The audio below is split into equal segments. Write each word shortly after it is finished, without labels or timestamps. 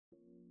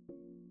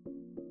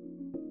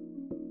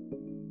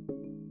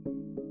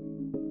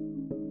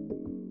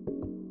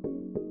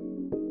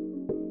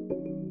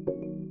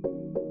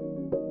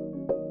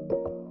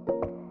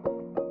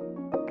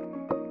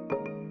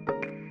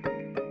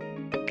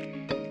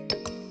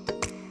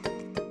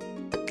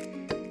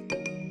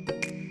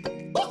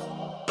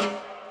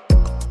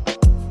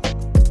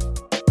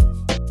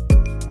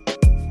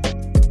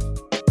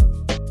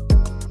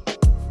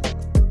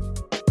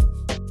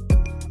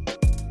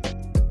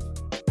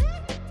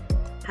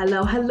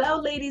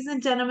Hello, ladies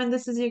and gentlemen.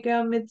 This is your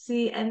girl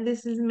Mitzi, and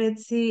this is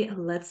Mitzi.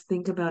 Let's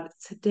think about it.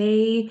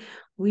 Today,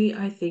 we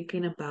are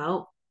thinking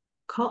about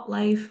cult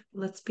life.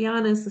 Let's be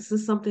honest, this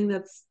is something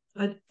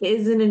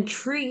is an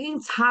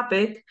intriguing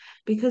topic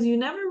because you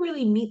never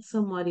really meet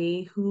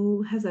somebody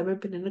who has ever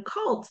been in a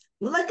cult.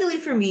 Luckily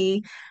for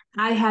me,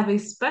 I have a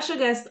special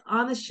guest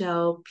on the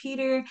show.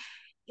 Peter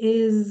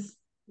is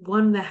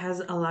one that has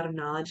a lot of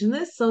knowledge in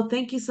this. So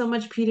thank you so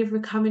much, Peter, for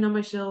coming on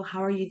my show.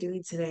 How are you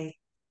doing today?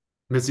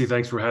 Missy,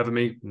 thanks for having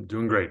me. I'm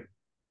doing great.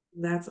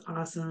 That's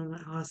awesome.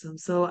 Awesome.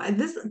 So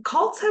this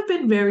cults have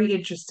been very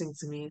interesting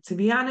to me. To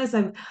be honest,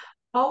 I've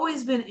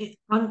always been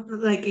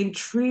like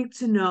intrigued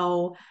to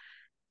know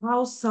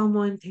how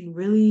someone can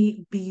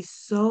really be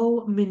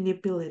so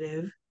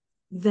manipulative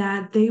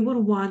that they would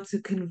want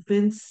to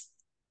convince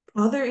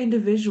other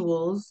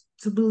individuals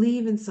to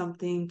believe in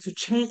something to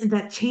change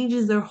that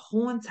changes their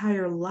whole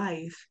entire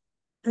life.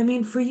 I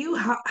mean, for you,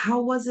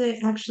 how was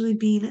it actually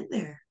being in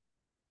there?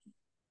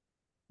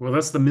 Well,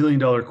 that's the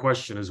million-dollar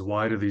question is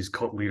why do these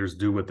cult leaders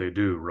do what they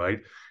do, right?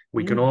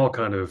 We can Yeah. all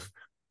kind of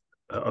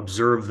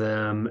observe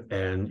them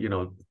and,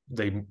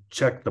 they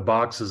check the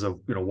boxes of,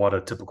 what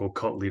a typical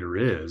cult leader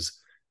is.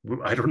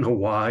 I don't know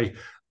why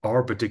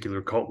our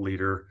particular cult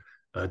leader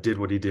did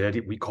what he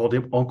did. We called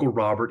him Uncle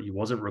Robert. He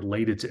wasn't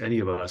related to any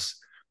of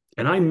us.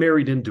 And I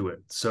married into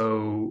it.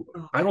 So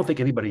I don't Okay.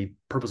 think anybody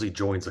purposely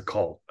joins a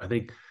cult. I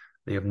think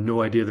they have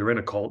no idea they're in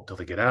a cult until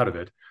they get out of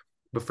it.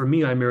 But for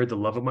me, I married the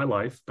love of my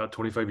life about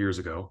 25 years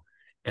ago.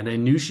 And I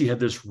knew she had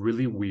this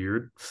really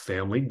weird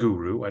family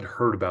guru. I'd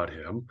heard about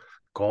him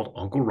called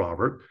Uncle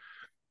Robert.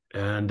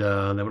 And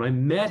then when I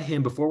met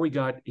him before we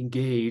got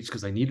engaged,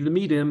 because I needed to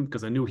meet him,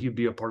 because I knew he'd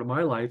be a part of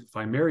my life if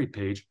I married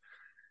Paige,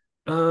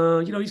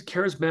 he's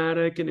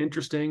charismatic and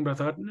interesting, but I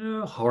thought,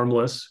 no,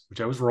 harmless,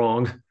 which I was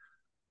wrong. I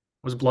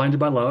was blinded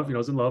by love. I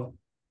was in love.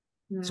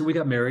 So we Yeah.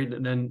 got married.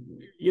 And then,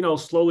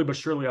 slowly but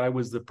surely, I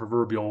was the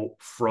proverbial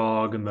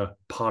frog in the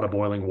pot of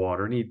boiling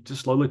water. And he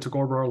just slowly took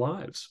over our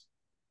lives.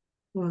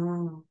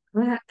 Wow.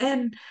 Yeah,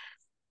 and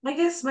I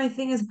guess my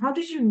thing is, how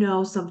did you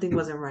know something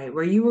wasn't right?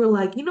 Where you were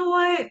like, you know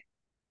what?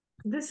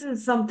 This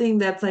is something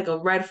that's like a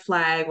red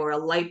flag or a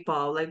light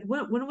bulb. Like,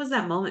 when was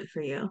that moment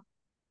for you?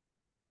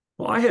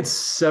 Well, I had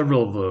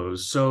several of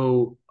those.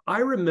 So I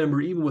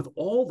remember even with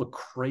all the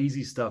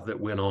crazy stuff that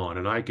went on,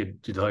 and I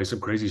could tell you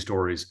some crazy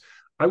stories,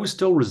 I was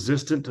still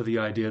resistant to the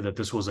idea that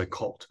this was a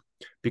cult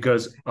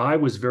because I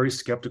was very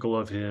skeptical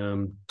of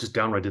him, just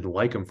downright didn't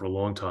like him for a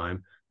long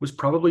time, was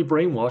probably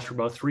brainwashed for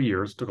about 3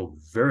 years. It took a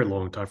very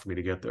long time for me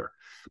to get there.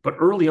 But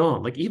early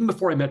on, like even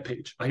before I met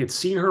Paige, I had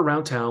seen her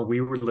around town.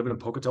 We were living in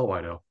Pocatello,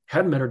 Idaho,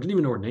 hadn't met her, didn't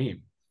even know her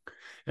name.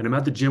 And I'm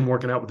at the gym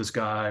working out with this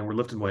guy, and we're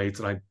lifting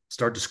weights, and I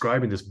start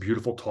describing this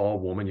beautiful, tall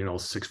woman,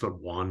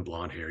 6'1",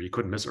 blonde hair. You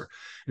couldn't miss her.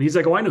 And he's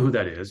like, "Oh, I know who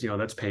that is.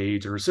 That's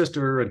Paige or her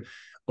sister." And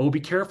oh,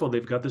 be careful.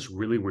 They've got this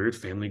really weird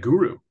family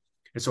guru.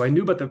 And so I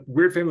knew about the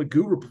weird family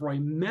guru before I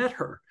met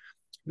her.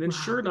 And then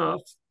sure Wow.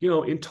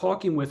 enough, in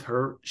talking with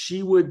her,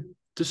 she would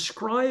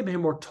describe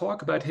him or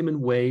talk about him in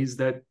ways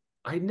that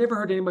I'd never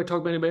heard anybody talk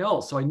about anybody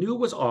else. So I knew it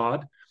was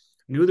odd,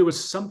 knew there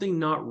was something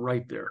not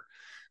right there.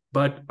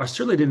 But I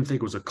certainly didn't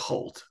think it was a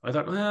cult. I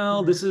thought,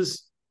 well, Yeah. this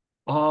is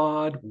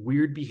odd,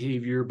 weird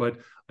behavior, but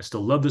I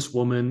still love this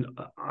woman.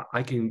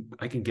 I can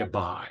get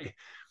by.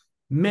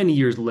 Many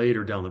years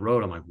later down the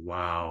road, I'm like,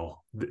 wow,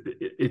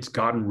 it's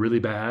gotten really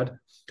bad.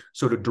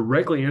 So to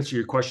directly answer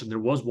your question, there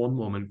was one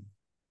woman.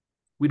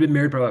 We'd been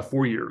married for about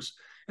 4 years.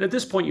 And at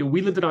this point,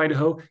 we lived in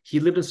Idaho. He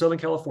lived in Southern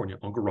California,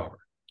 Uncle Robert,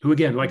 who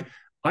again, like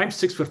I'm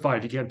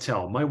 6'5", you can't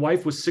tell. My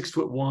wife was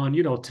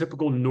 6'1",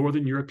 typical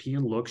Northern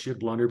European look. She had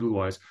blonde hair, blue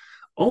eyes.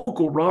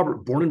 Uncle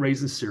Robert, born and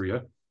raised in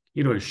Syria,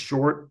 is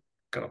short,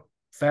 kind of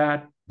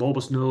fat,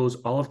 bulbous nose,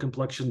 olive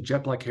complexion,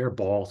 jet black hair,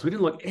 bald. So he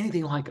didn't look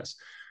anything like us.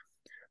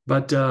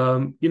 But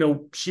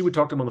she would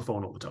talk to him on the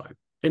phone all the time.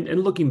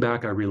 And looking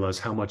back, I realized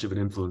how much of an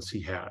influence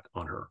he had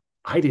on her.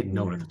 I didn't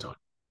know it at Yeah. the time.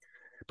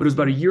 But it was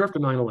about a Yeah. year after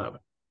 9/11.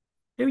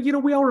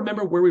 And, we all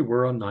remember where we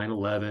were on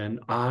 9/11.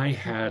 I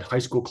had high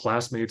school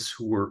classmates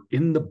who were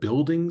in the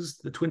buildings,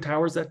 the Twin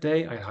Towers that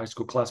day. I had a high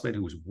school classmate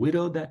who was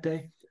widowed that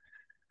day.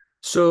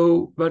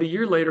 So about a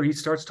year later, he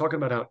starts talking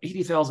about how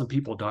 80,000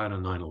 people died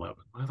on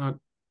 9/11.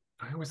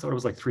 I always thought it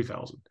was like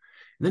 3,000.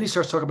 And then he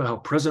starts talking about how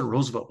President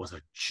Roosevelt was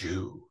a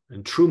Jew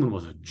and Truman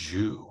was a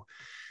Jew.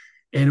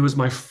 And it was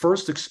my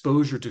first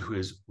exposure to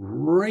his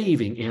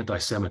raving anti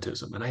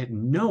Semitism. And I had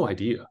no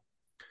idea.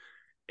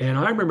 And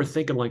I remember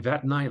thinking like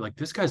that night, like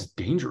this guy's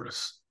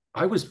dangerous.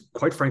 I was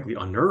quite frankly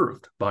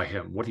unnerved by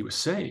him, what he was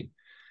saying.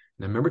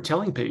 And I remember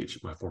telling Paige,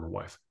 my former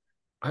wife,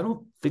 I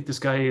don't think this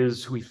guy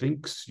is who you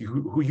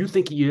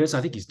think he is.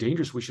 I think he's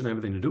dangerous. We shouldn't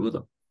have anything to do with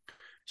him.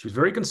 She was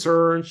very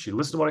concerned. She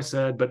listened to what I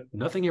said, but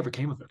nothing ever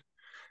came of it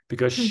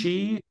because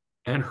she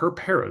and her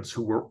parents,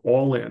 who were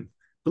all in,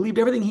 believed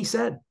everything he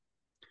said.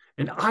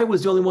 And I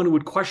was the only one who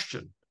would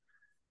question.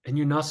 And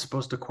you're not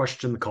supposed to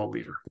question the cult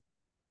leader.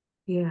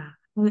 Yeah.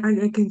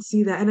 I can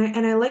see that.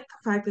 And I like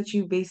the fact that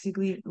you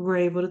basically were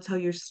able to tell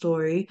your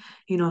story,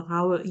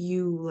 how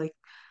you like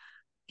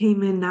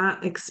came in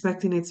not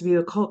expecting it to be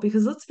a cult,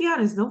 because let's be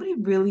honest, nobody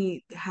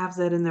really has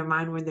that in their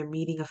mind when they're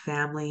meeting a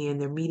family and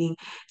they're meeting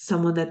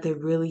someone that they're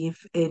really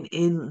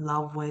in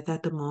love with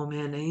at the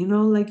moment.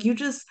 And like you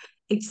just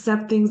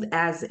accept things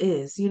as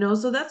is,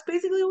 so that's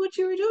basically what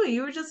you were doing.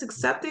 You were just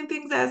accepting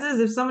things as is.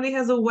 If somebody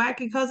has a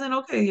wacky cousin,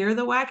 okay, you're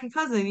the wacky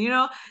cousin,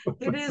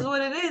 it is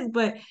what it is.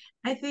 But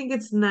I think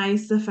it's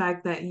nice the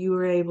fact that you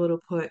were able to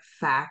put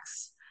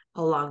facts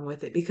along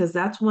with it, because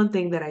that's one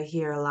thing that I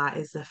hear a lot,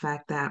 is the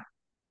fact that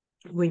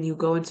when you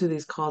go into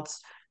these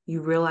cults,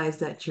 you realize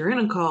that you're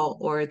in a cult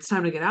or it's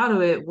time to get out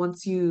of it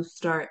once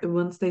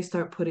they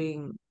start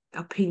putting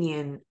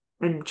opinion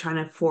and trying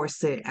to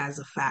force it as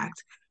a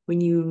fact.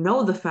 When you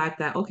know the fact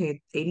that, okay,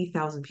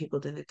 80,000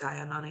 people didn't die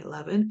on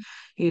 9/11,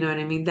 you know what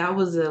I mean? That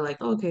was like,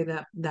 okay,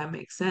 that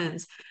makes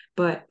sense.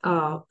 But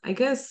I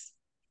guess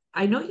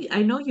I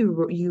know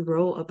you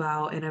wrote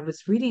about, and I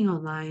was reading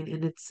online,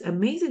 and it's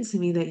amazing to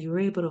me that you were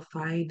able to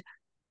find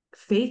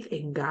faith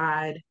in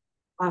God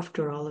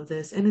after all of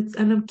this. And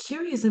I'm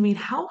curious, I mean,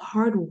 how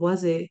hard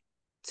was it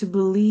to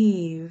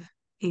believe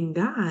in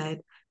God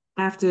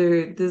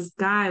after this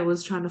guy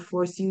was trying to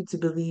force you to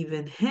believe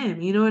in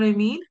him? You know what I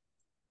mean?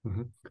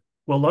 Mhm.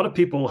 Well, a lot of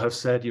people have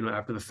said,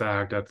 after the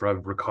fact, after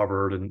I've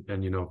recovered and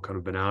kind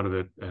of been out of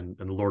it, and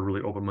the Lord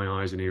really opened my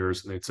eyes and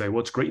ears, and they'd say, well,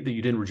 it's great that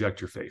you didn't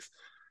reject your faith.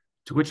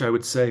 To which I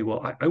would say,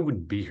 well, I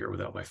wouldn't be here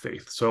without my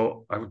faith.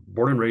 So I was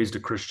born and raised a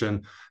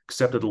Christian,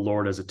 accepted the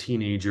Lord as a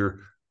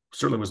teenager,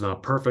 certainly was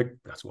not perfect.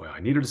 That's why I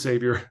needed a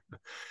savior.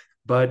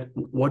 But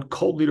what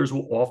cult leaders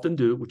will often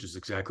do, which is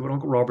exactly what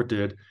Uncle Robert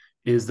did,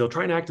 is they'll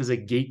try and act as a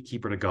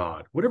gatekeeper to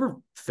God. Whatever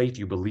faith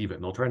you believe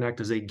in, they'll try and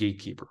act as a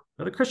gatekeeper.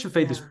 Now, the Christian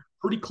faith is Yeah.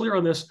 pretty clear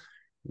on this.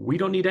 We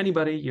don't need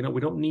anybody,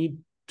 we don't need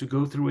to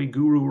go through a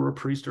guru or a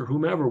priest or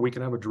whomever. We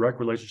can have a direct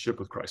relationship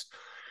with Christ.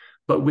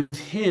 But with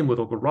him, with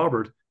Uncle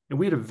Robert, and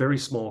we had a very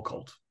small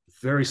cult,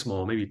 very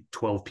small, maybe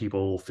 12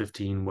 people,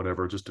 15,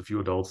 whatever, just a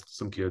few adults,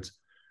 some kids.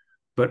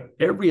 But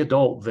every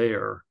adult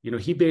there,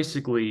 he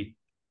basically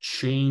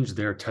changed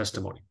their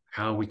testimony,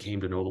 how we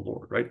came to know the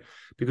Lord, right?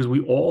 Because we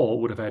all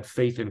would have had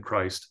faith in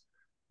Christ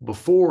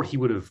before he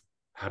would have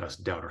had us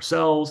doubt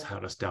ourselves,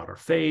 had us doubt our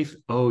faith.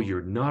 Oh,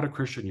 you're not a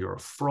Christian, you're a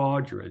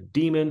fraud, you're a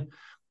demon.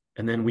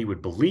 And then we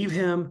would believe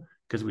him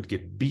because we'd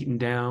get beaten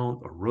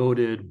down,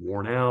 eroded,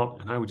 worn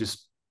out, and I would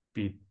just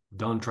be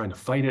done trying to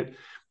fight it.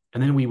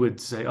 And then we would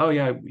say, oh,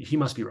 yeah, he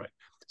must be right.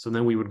 So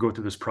then we would go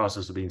through this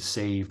process of being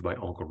saved by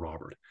Uncle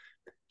Robert.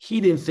 He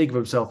didn't think of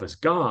himself as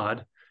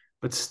God,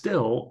 but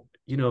still,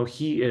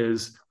 he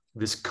is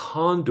this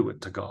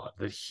conduit to God,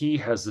 that he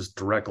has this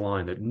direct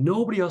line that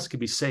nobody else can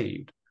be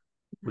saved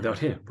without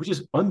him, which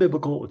is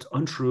unbiblical, it's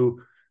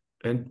untrue,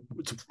 and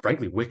it's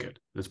frankly wicked.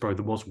 That's probably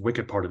the most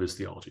wicked part of his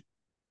theology.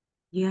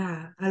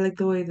 Yeah, I like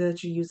the way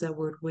that you use that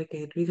word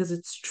wicked, because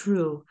it's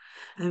true.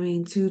 I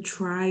mean, to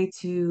try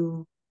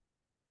to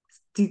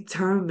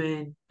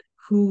determine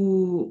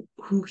who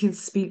can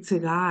speak to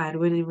God,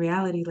 when in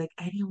reality, like,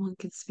 anyone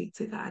can speak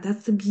to God.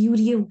 That's the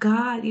beauty of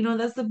God.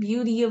 That's the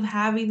beauty of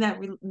having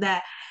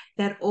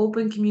that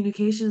open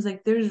communication. Is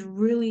like, there's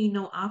really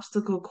no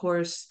obstacle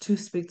course to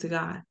speak to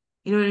God.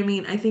 You know what I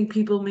mean? I think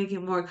people make it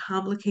more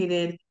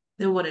complicated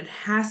than what it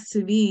has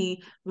to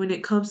be when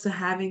it comes to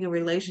having a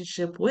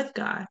relationship with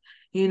God.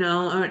 And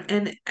I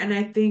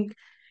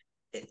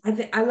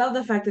love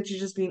the fact that you're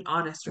just being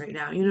honest right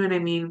now. You know what I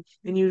mean?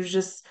 And you're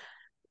just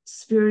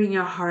spewing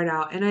your heart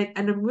out. And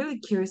I'm really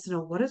curious to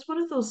know, what is one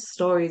of those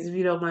stories, if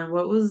you don't mind,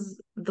 what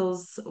was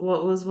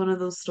one of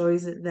those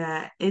stories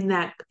that in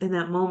that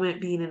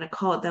moment, being in a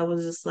cult, that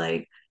was just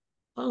like,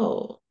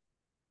 oh,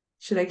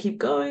 should I keep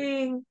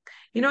going?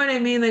 You know what I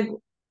mean? Like,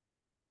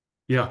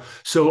 Yeah.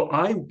 So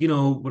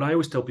what I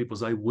always tell people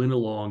is I went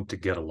along to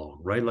get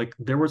along, right? Like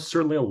there were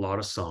certainly a lot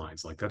of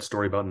signs, like that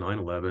story about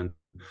 9/11,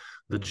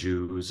 the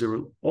Jews. There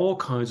were all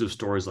kinds of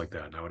stories like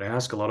that. And I would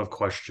ask a lot of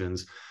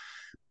questions.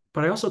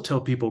 But I also tell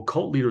people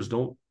cult leaders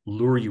don't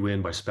lure you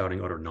in by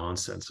spouting utter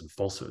nonsense and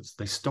falsehoods.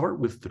 They start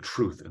with the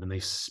truth and then they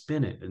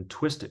spin it and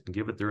twist it and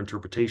give it their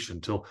interpretation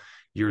until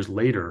years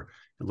later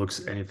it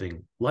looks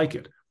anything like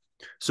it.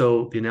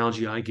 So the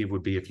analogy I give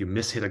would be if you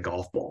mishit a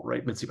golf ball,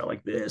 right? It's about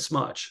like this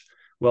much.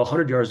 Well,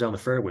 100 yards down the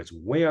fairway, it's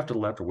way off to the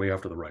left or way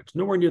off to the right. It's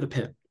nowhere near the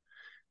pin.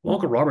 Well,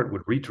 Uncle Robert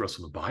would read to us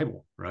from the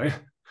Bible, right?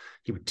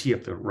 He would tee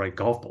up the right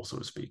golf ball, so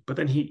to speak. But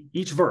then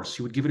each verse,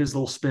 he would give it his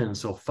little spin.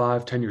 So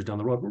 5, 10 years down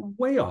the road, we're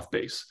way off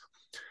base.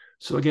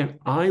 So again,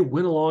 I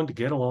went along to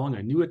get along.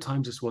 I knew at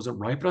times this wasn't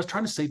right, but I was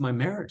trying to save my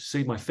marriage,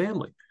 save my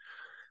family.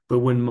 But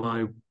when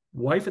my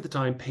wife at the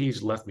time,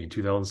 Paige, left me in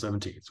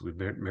 2017, so we've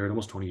been married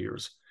almost 20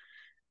 years,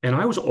 and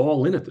I was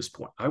all in at this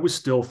point. I was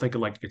still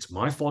thinking like, it's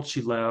my fault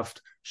she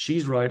left.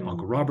 She's right.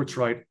 Uncle Robert's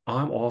right.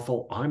 I'm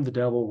awful. I'm the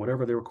devil,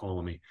 whatever they were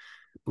calling me.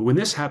 But when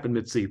this happened,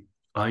 Mitzi,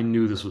 I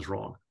knew this was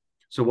wrong.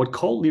 So what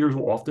cult leaders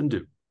will often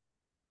do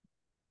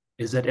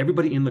is that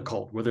everybody in the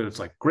cult, whether it's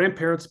like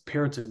grandparents,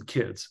 parents, and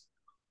kids,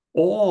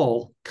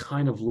 all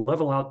kind of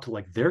level out to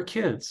like their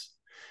kids.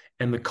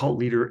 And the cult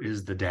leader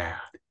is the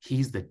dad.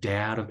 He's the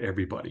dad of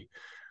everybody.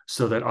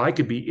 so that I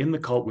could be in the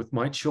cult with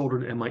my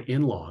children and my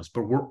in-laws,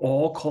 but we're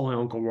all calling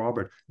Uncle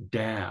Robert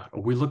dad,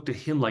 or we looked at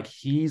him like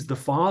he's the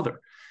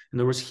father. In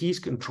other words, he's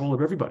control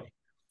of everybody.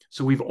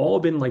 So we've all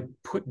been like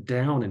put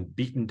down and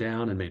beaten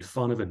down and made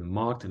fun of and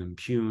mocked and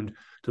impugned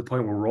to the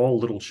point where we're all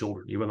little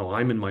children. Even though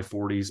I'm in my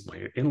 40s,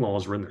 my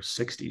in-laws are in their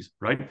 60s,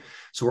 right?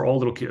 So we're all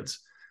little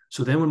kids.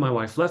 So then when my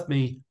wife left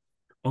me,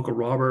 Uncle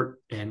Robert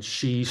and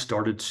she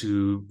started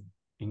to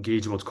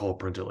engage in what's called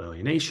parental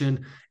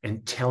alienation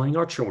and telling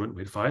our children,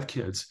 we had 5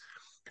 kids,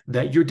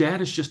 that your dad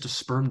is just a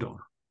sperm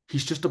donor.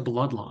 He's just a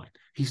bloodline.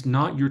 He's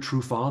not your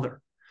true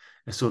father.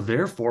 And so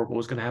therefore, what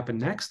was going to happen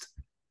next?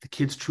 The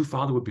kid's true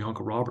father would be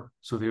Uncle Robert.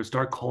 So they would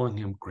start calling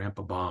him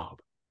Grandpa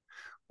Bob.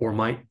 Or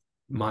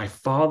my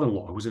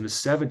father-in-law, who was in his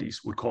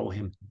 70s, would call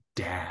him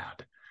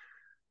Dad.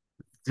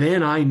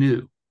 Then I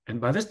knew, and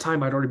by this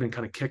time I'd already been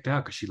kind of kicked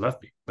out because she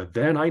left me. But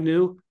then I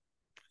knew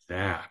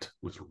that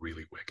was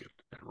really wicked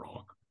and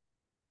wrong.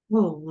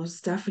 Oh,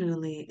 most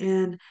definitely.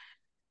 And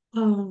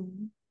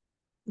um,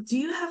 do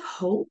you have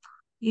hope?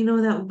 You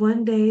know, that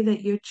one day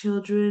that your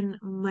children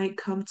might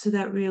come to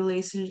that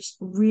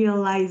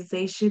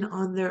realization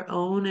on their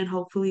own and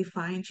hopefully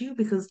find you,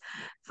 because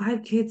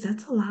 5 kids,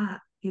 that's a lot,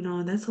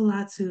 that's a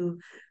lot to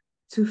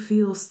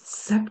feel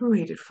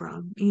separated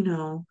from,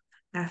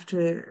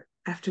 after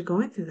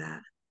going through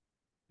that.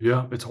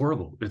 Yeah, it's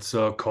horrible. It's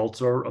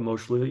cults are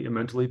emotionally and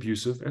mentally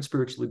abusive and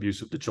spiritually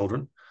abusive to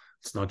children.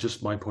 It's not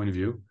just my point of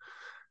view.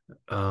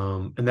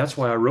 And that's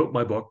why I wrote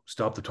my book,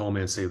 Stop the Tall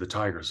Man, Save the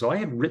Tiger. So I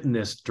had written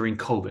this during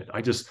COVID.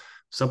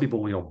 Some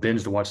people,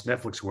 binge to watch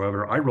Netflix or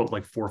whatever. I wrote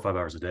like 4 or 5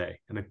 hours a day,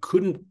 and I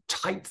couldn't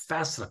type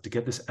fast enough to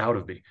get this out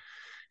of me.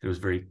 It was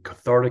very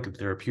cathartic and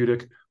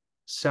therapeutic.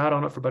 Sat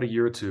on it for about a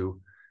year or two.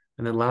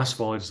 And then last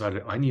fall, I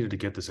decided I needed to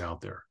get this out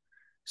there.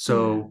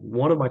 So Yeah.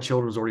 one of my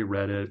children has already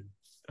read it.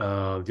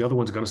 The other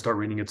one's going to start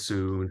reading it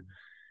soon.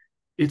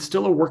 It's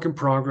still a work in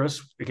progress.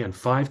 Again,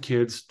 5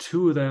 kids,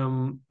 2 of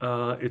them,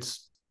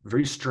 it's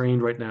very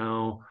strained right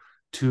now.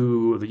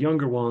 2 of the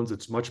younger ones,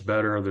 it's much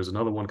better. There's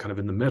another one kind of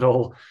in the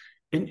middle.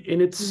 And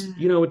it's,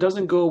 Yeah. it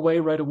doesn't go away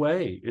right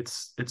away.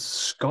 It's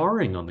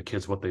scarring on the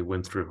kids what they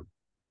went through.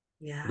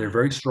 They're Yeah.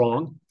 very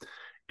strong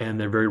and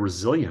they're very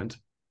resilient,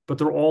 but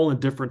they're all in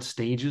different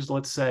stages,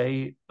 let's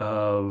say,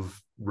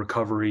 of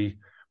recovery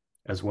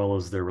as well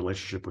as their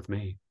relationship with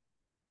me.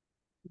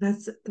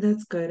 That's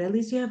good. At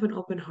least you have an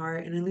open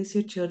heart, and at least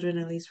your children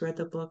at least read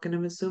the book. And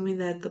I'm assuming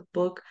that the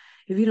book,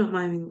 if you don't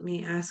mind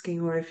me asking,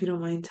 or if you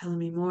don't mind telling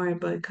me more,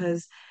 but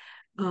because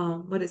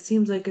but it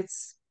seems like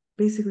it's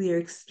basically your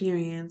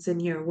experience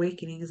and your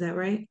awakening. Is that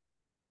right?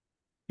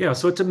 Yeah,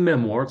 so it's a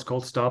memoir. It's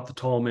called Stop the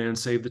Tall Man,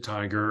 Save the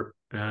Tiger.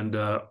 And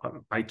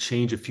I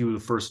change a few of the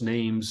first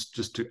names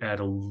just to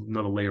add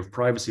another layer of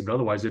privacy. But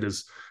otherwise,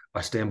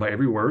 I stand by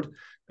every word.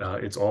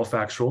 It's all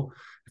factual.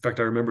 In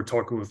fact, I remember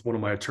talking with one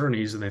of my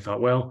attorneys, and they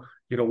thought, well,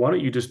 why don't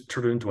you just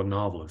turn it into a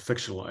novel and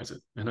fictionalize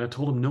it? And I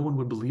told them no one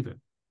would believe it.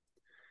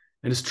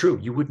 And it's true.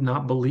 You would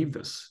not believe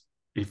this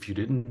if you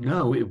didn't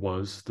know it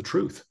was the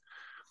truth.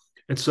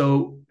 And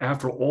so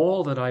after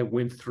all that I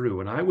went through,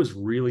 and I was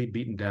really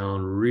beaten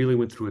down, really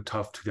went through a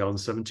tough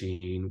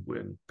 2017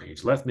 when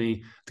Paige left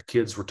me. The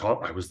kids were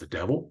taught I was the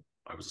devil.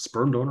 I was a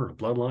sperm donor, a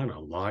bloodline, a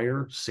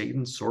liar,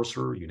 Satan,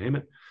 sorcerer, you name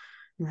it.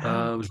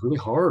 Wow. It was really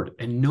hard.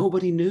 And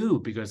nobody knew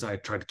because I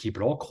tried to keep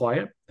it all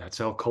quiet. That's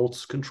how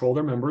cults control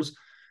their members.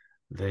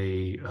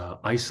 They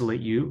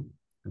isolate you,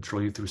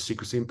 control you through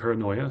secrecy and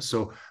paranoia.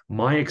 So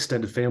my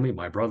extended family,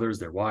 my brothers,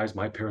 their wives,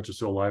 my parents are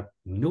still alive.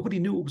 Nobody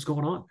knew what was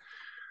going on.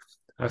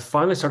 I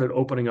finally started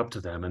opening up to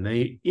them, and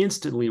they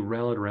instantly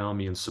rallied around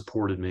me and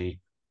supported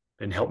me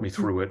and helped me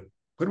through it.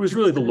 But it was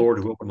really That's the good. Lord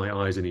who opened my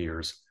eyes and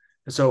ears.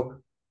 And so,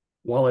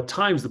 while at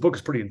times the book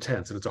is pretty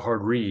intense and it's a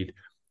hard read,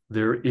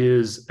 there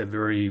is a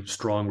very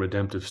strong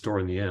redemptive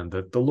story in the end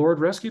that the Lord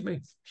rescued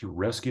me. He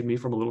rescued me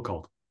from a little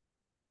cult.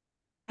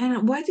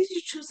 And why did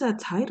you choose that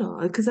title?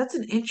 Because that's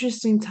an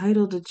interesting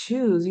title to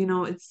choose.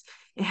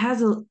 It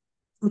has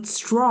it's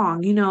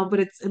strong, but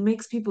it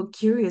makes people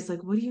curious.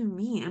 Like, what do you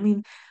mean? I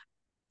mean,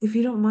 if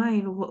you don't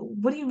mind,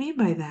 what do you mean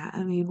by that?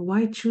 I mean,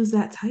 why choose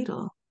that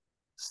title?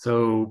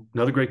 So,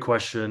 another great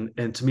question.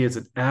 And to me, it's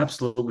an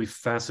absolutely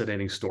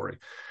fascinating story.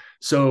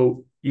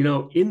 So,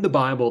 in the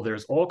Bible,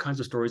 there's all kinds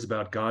of stories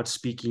about God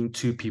speaking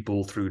to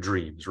people through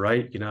dreams,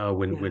 right?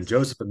 When Yes.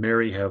 Joseph and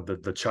Mary have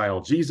the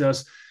child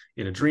Jesus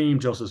in a dream,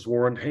 Joseph's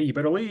warned, hey, you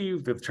better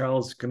leave. The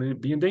child's going to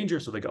be in danger.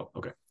 So they go,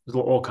 okay, there's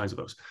all kinds of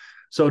those.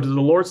 So, does the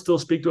Lord still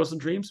speak to us in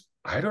dreams?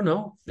 I don't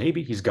know.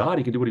 Maybe he's God.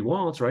 He can do what he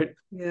wants, right?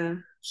 Yeah.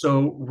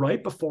 So,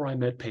 right before I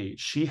met Paige,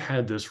 she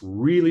had this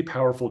really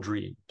powerful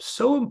dream.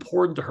 So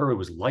important to her, it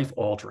was life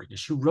altering. And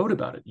she wrote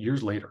about it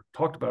years later,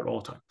 talked about it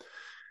all the time.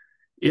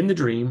 In the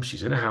dream,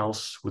 she's in a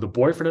house with a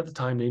boyfriend at the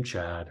time named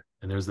Chad,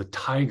 and there's the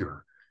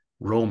tiger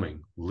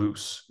roaming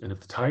loose. And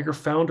if the tiger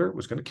found her, it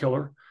was going to kill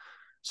her.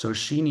 So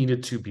she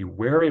needed to be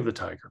wary of the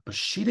tiger, but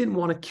she didn't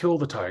want to kill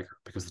the tiger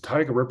because the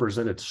tiger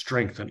represented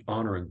strength and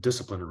honor and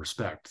discipline and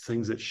respect,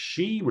 things that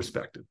she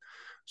respected.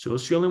 So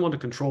she only wanted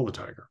to control the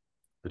tiger.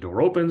 The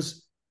door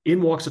opens,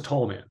 in walks a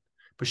tall man,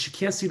 but she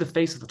can't see the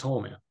face of the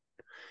tall man.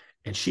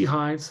 And she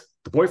hides,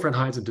 the boyfriend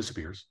hides and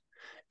disappears.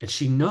 And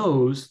she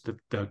knows that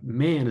the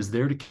man is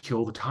there to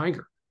kill the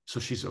tiger. So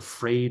she's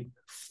afraid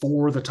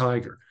for the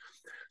tiger.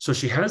 So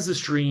she has this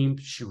dream.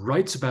 She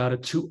writes about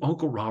it to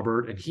Uncle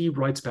Robert, and he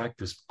writes back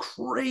this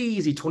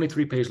crazy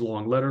 23-page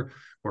long letter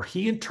where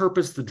he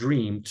interprets the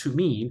dream to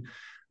mean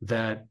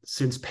that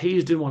since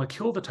Paige didn't want to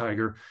kill the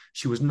tiger,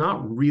 she was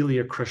not really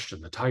a Christian.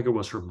 The tiger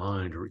was her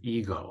mind, her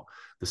ego,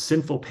 the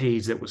sinful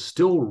Paige that was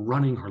still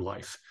running her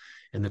life.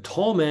 And the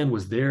tall man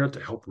was there to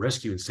help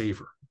rescue and save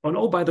her. And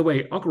oh, by the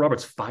way, Uncle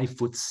Robert's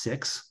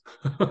 5'6"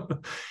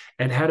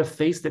 and had a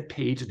face that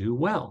Paige knew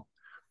well.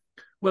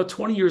 Well,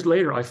 20 years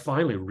later, I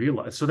finally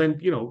realized. So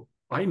then,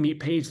 I meet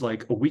Paige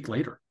like a week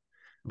later.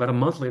 About a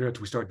month later, after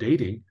we start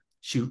dating,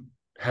 she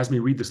has me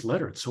read this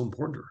letter. It's so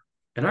important to her.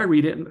 And I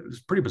read it, and it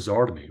was pretty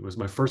bizarre to me. It was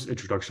my first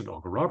introduction to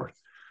Uncle Robert.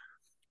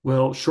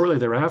 Well, shortly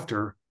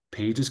thereafter,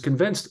 Paige is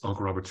convinced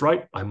Uncle Robert's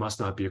right. I must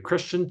not be a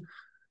Christian,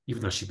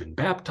 even though she'd been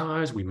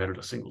baptized. We met at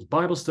a singles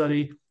Bible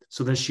study.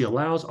 So then she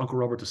allows Uncle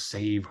Robert to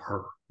save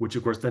her, which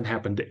of course then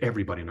happened to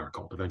everybody in our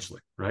cult eventually,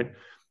 right?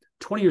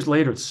 20 years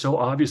later, it's so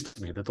obvious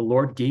to me that the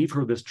Lord gave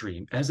her this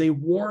dream as a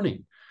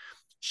warning.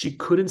 She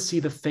couldn't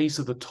see the face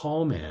of the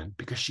tall man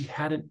because she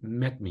hadn't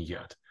met me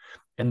yet.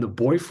 And the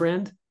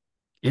boyfriend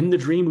in the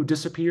dream who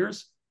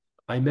disappears,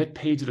 I met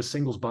Paige at a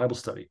singles Bible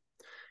study.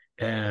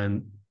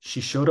 And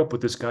she showed up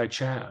with this guy,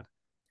 Chad.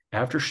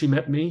 After she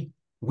met me,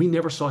 we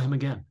never saw him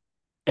again,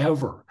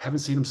 ever. Haven't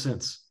seen him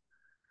since.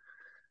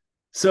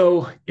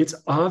 So it's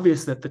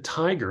obvious that the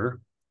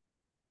tiger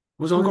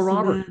was Uncle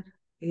Robert.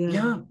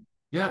 Yeah.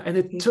 Yeah. And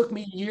it took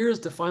me years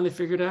to finally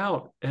figure it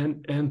out.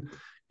 And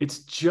it's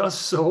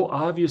just so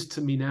obvious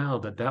to me now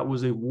that that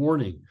was a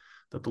warning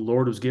that the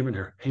Lord was giving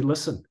her. Hey,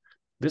 listen,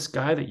 this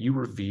guy that you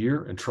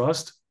revere and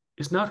trust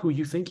is not who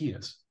you think he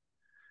is.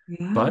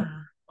 Yeah. But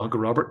Uncle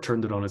Robert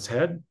turned it on its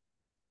head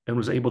and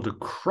was able to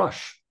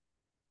crush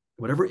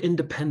whatever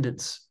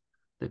independence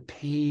that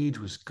Paige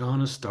was going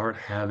to start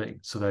having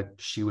so that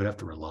she would have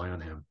to rely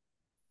on him.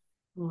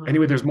 Wow.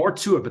 Anyway, there's more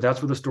to it, but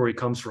that's where the story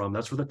comes from.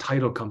 That's where the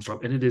title comes from.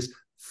 And it is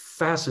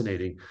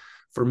fascinating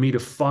for me to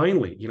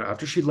finally,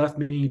 after she left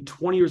me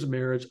 20 years of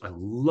marriage, I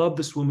loved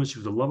this woman. She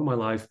was the love of my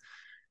life.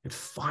 And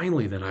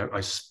finally, then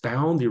I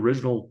found the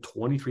original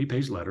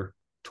 23-page letter,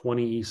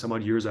 20 some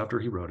odd years after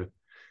he wrote it.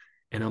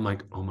 And I'm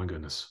like, oh my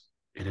goodness.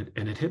 And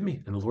it hit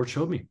me. And the Lord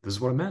showed me this is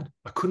what it meant.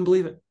 I couldn't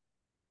believe it.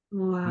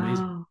 Wow.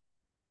 Amazing.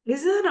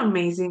 Isn't it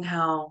amazing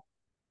how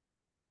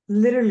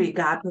literally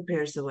God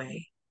prepares the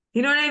way?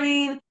 You know what I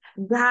mean?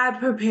 God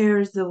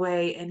prepares the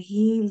way, and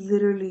he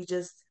literally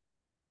just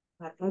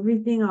got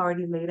everything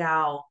already laid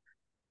out.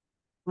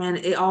 And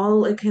it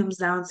comes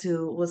down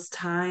to was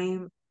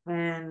time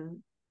and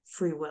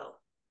free will.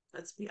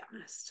 Let's be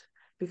honest.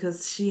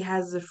 Because she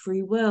has the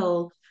free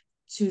will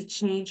to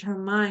change her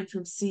mind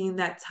from seeing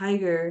that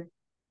tiger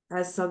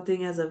as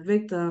something as a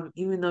victim,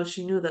 even though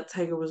she knew that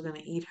tiger was going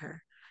to eat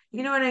her.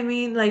 You know what I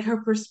mean? Like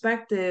her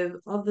perspective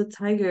of the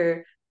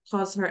tiger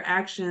caused her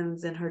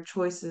actions and her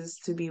choices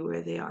to be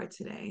where they are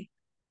today.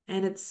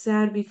 And it's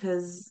sad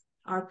because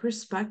our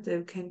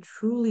perspective can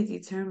truly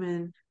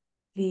determine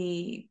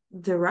the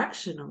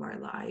direction of our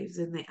lives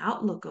and the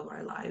outlook of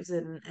our lives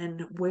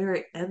and where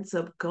it ends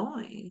up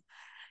going.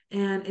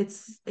 And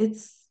it's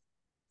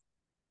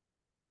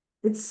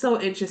so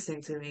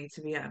interesting to me,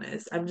 to be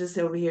honest. I'm just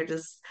over here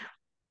just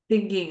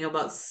thinking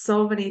about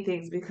so many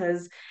things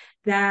because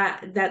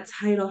that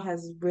title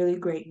has really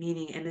great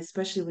meaning, and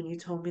especially when you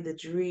told me the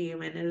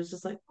dream, and it was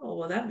just like, oh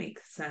well, that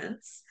makes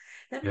sense.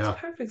 That makes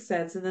perfect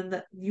sense. And then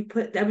did you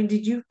put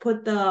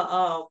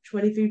the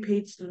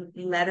 23-page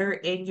letter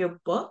in your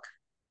book?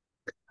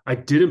 I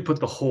didn't put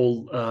the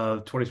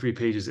whole 23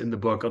 pages in the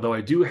book, although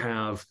I do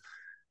have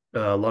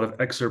a lot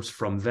of excerpts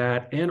from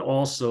that and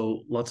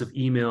also lots of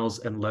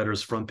emails and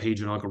letters from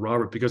Paige and Uncle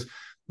Robert. Because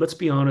let's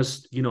be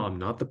honest, I'm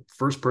not the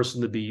first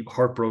person to be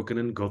heartbroken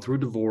and go through a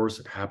divorce.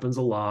 It happens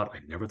a lot. I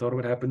never thought it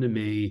would happen to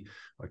me.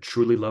 I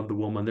truly loved the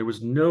woman. There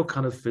was no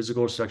kind of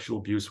physical or sexual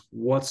abuse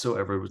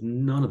whatsoever. It was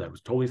none of that. It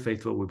was totally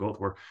faithful. We both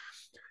were.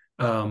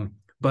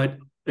 But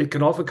it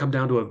can often come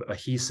down to a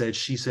he said,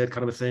 she said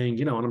kind of a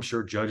thing, and I'm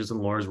sure judges and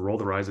lawyers roll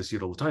their eyes. I see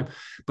it all the time.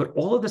 But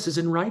all of this is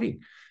in writing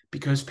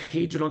because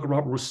Paige and Uncle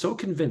Robert were so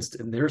convinced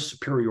in their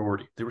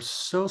superiority. They were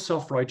so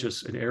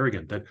self-righteous and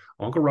arrogant that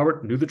Uncle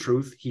Robert knew the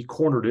truth. He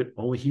cornered it.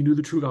 Only he knew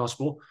the true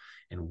gospel.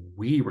 And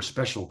we were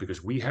special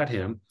because we had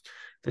him,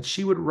 that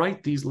she would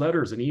write these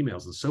letters and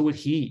emails, and so would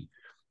he,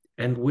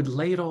 and would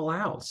lay it all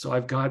out. So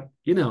I've got,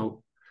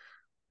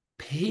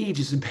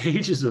 pages and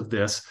pages of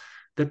this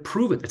that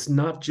prove it. It's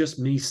not just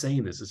me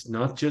saying this. It's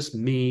not just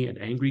me, an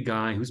angry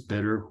guy who's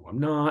bitter. I'm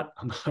not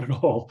at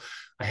all.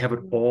 I have it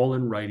all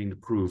in writing to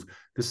prove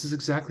this is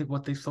exactly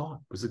what they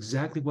thought. It was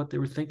exactly what they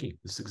were thinking.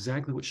 This is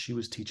exactly what she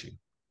was teaching.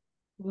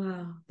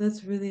 Wow,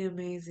 that's really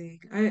amazing.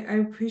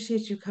 I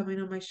appreciate you coming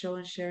on my show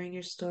and sharing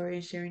your story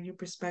and sharing your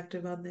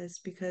perspective on this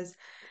because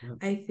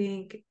I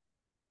think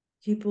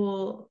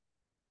people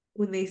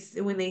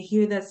when they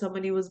hear that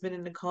somebody was been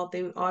in the cult,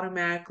 they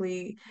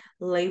automatically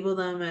label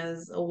them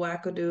as a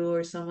wackadoo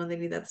or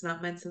somebody that's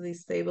not mentally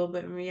stable.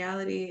 But in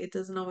reality, it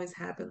doesn't always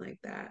happen like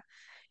that.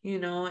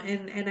 And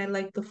I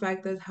like the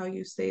fact that how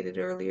you stated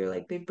earlier,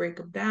 like they break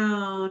them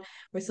down,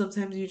 or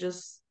sometimes you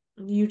just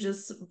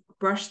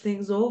brush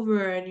things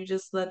over and you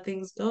just let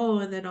things go,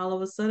 and then all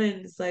of a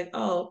sudden it's like,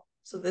 oh,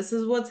 so this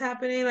is what's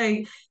happening,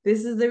 like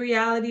this is the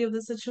reality of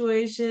the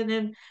situation.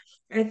 And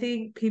I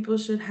think people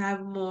should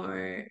have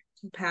more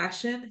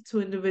compassion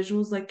to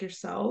individuals like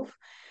yourself,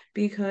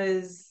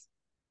 because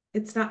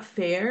it's not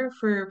fair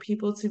for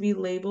people to be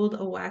labeled a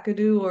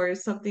wackadoo or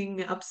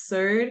something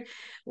absurd,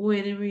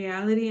 when in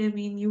reality, I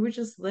mean, you were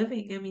just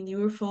living. I mean, you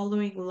were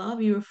following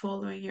love, you were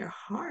following your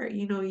heart,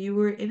 you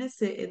were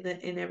innocent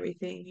in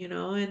everything,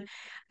 and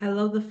I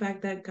love the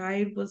fact that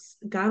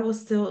God was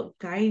still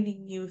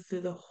guiding you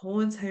through the whole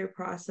entire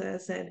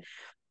process, and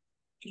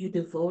you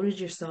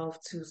devoted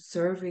yourself to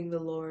serving the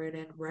Lord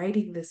and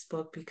writing this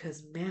book,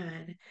 because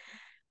man,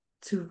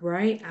 to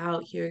write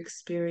out your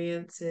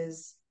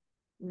experiences,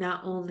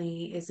 not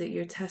only is it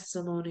your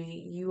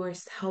testimony, you are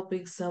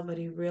helping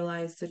somebody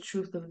realize the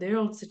truth of their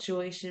own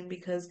situation,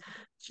 because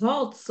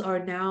cults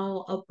are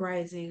now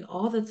uprising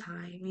all the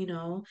time,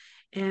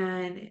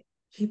 and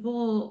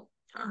people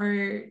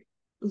are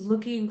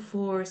looking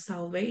for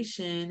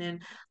salvation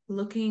and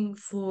looking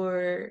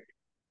for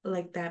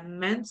like that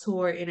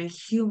mentor in a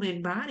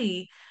human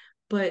body.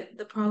 But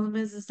the problem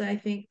is that I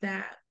think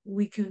that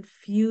we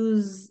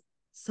confuse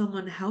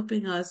someone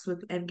helping us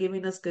with and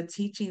giving us good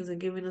teachings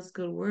and giving us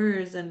good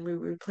words, and we're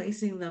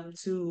replacing them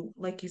to,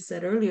 like you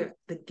said earlier,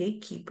 the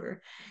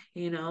gatekeeper,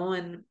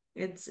 and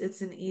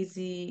it's an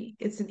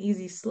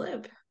easy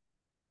slip.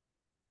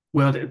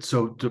 Well,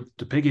 so to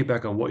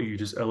piggyback on what you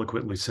just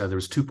eloquently said,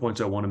 there's 2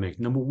 points I want to make.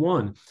 Number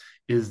one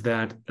is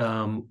that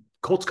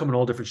cults come in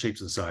all different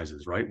shapes and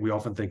sizes, right? We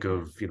often think Yeah.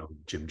 of,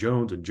 Jim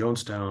Jones and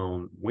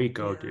Jonestown,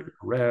 Waco, Yeah. David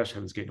Koresh,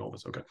 Heaven's Gate, and all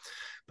this. Okay.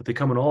 But they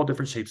come in all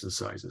different shapes and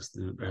sizes.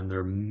 And there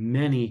are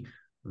many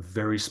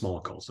very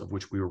small cults, of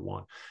which we were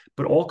one.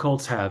 But all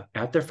cults have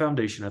at their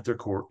foundation, at their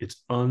core,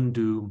 it's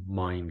undue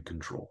mind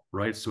control,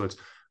 right? So it's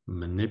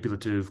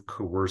manipulative,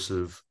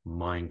 coercive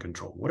mind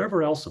control,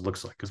 whatever else it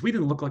looks like. Because we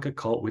didn't look like a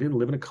cult. We didn't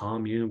live in a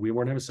commune. We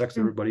weren't having sex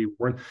with everybody. We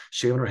weren't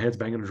shaving our heads,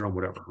 banging a drum,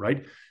 whatever,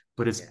 right?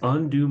 But it's Yeah.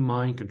 undue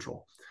mind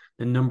control.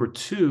 And number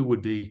two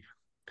would be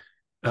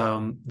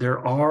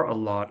there are a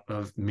lot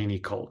of mini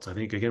cults. I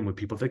think, again, when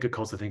people think of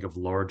cults, they think of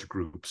large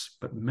groups,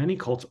 but many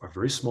cults are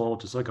very small,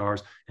 just like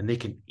ours, and they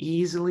can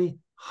easily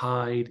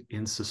hide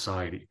in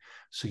society.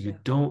 So you Yeah.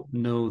 don't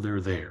know they're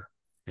there.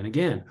 And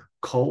again,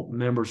 cult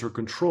members are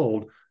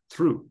controlled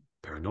through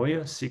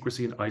paranoia,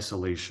 secrecy, and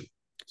isolation.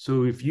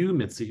 So if you,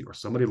 Mitzi, or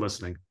somebody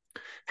listening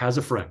has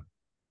a friend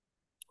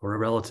or a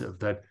relative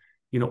that,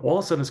 all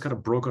of a sudden it's kind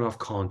of broken off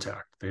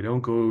contact. They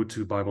don't go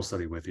to Bible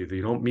study with you.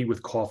 They don't meet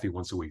with coffee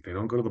once a week. They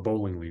don't go to the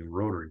bowling league,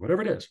 Rotary,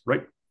 whatever it is,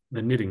 right?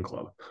 The knitting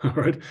club,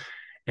 right?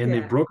 And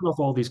they've Yeah. broken off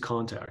all these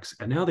contacts.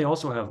 And now they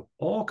also have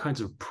all kinds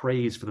of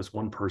praise for this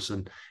one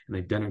person and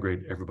they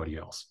denigrate everybody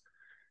else.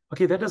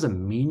 Okay, that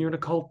doesn't mean you're in a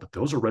cult, but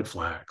those are red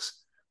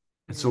flags.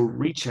 And so Yeah.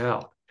 reach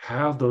out,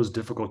 have those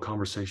difficult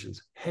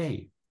conversations.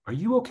 Hey, are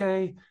you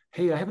okay?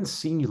 Hey, I haven't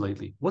seen you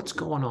lately. What's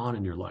going on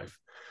in your life?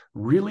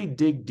 Really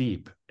dig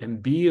deep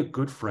and be a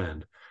good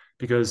friend,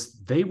 because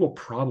they will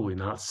probably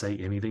not say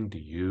anything to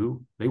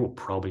you. They will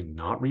probably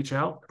not reach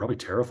out. They're probably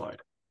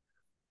terrified.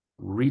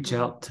 Reach Mm.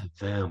 out to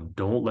them.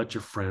 Don't let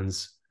your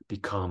friends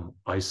become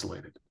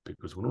isolated,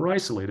 because when we're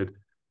isolated,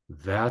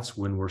 that's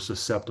when we're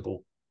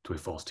susceptible to a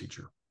false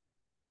teacher.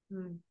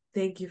 Mm.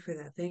 Thank you for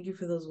that. Thank you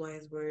for those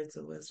wise words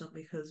of wisdom,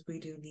 because we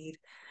do need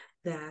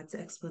that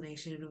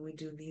explanation and we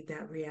do need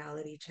that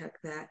reality check,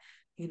 that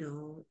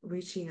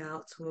reaching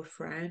out to a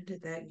friend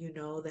that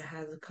that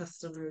has a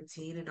custom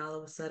routine, and all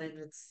of a sudden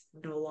it's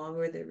no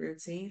longer the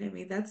routine. I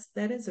mean,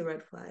 that is a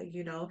red flag,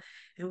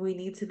 and we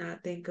need to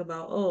not think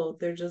about, oh,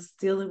 they're just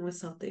dealing with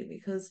something,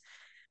 because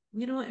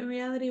in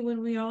reality,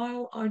 when we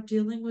all are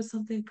dealing with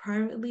something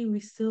privately, we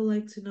still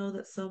like to know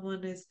that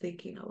someone is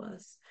thinking of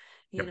us,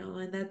 Yep.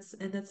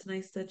 and that's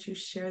nice that you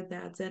shared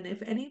that. And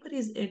if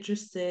anybody's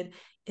interested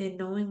in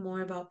knowing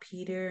more about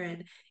Peter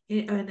and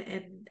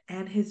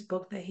his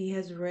book that he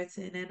has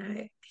written,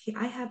 and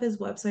I have his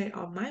website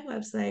on my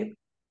website.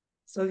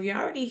 So if you're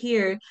already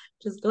here,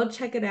 just go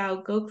check it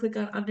out. Go click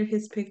on under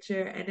his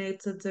picture, and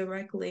it's a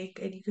direct link,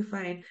 and you can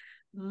find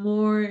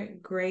more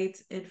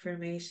great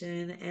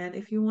information. And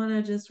if you want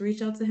to just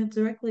reach out to him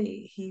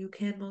directly, you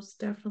can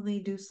most definitely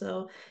do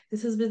so.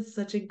 This has been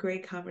such a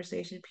great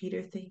conversation,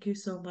 Peter. Thank you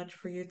so much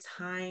for your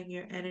time,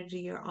 your energy,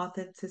 your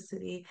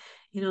authenticity.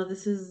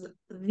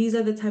 These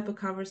are the type of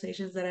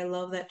conversations that I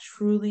love, that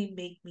truly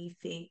make me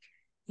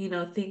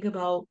think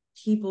about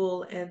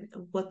people and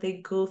what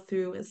they go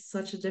through in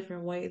such a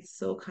different way. It's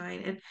so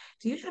kind. And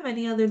do you have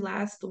any other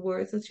last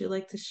words that you'd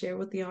like to share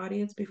with the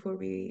audience before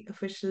we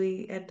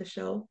officially end the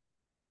show?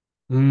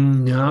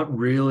 Not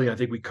really. I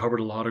think we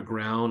covered a lot of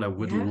ground. I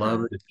would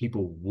love Yeah. it if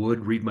people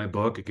would read my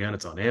book. Again,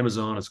 it's on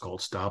Amazon. It's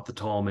called Stop the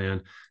Tall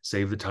Man,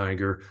 Save the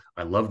Tiger.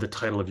 I love the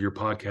title of your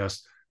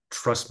podcast.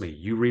 Trust me,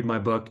 you read my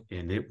book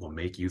and it will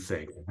make you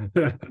think.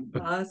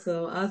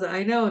 Awesome, awesome.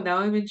 I know. Now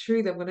I'm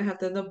intrigued. I'm gonna have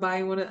to end up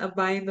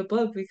buying the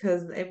book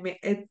because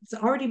it's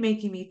already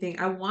making me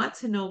think. I want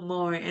to know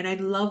more, and I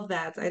love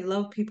that. I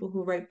love people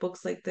who write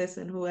books like this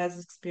and who has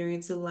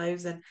experience in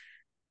lives, and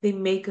they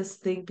make us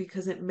think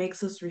because it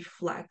makes us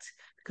reflect.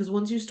 Because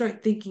once you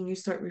start thinking, you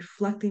start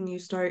reflecting, you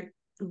start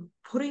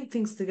putting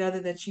things together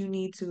that you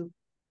need to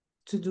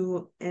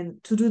do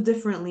and to do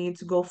differently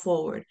to go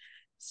forward.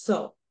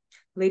 So,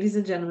 ladies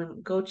and gentlemen,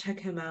 go check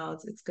him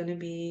out. It's gonna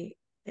be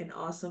an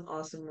awesome,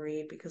 awesome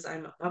read because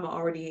I'm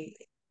already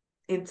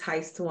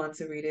enticed to want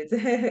to read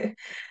it.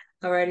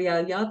 Alrighty,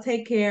 y'all. Y'all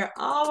take care.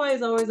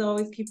 Always, always,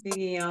 always keep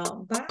thinking,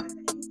 y'all. Bye.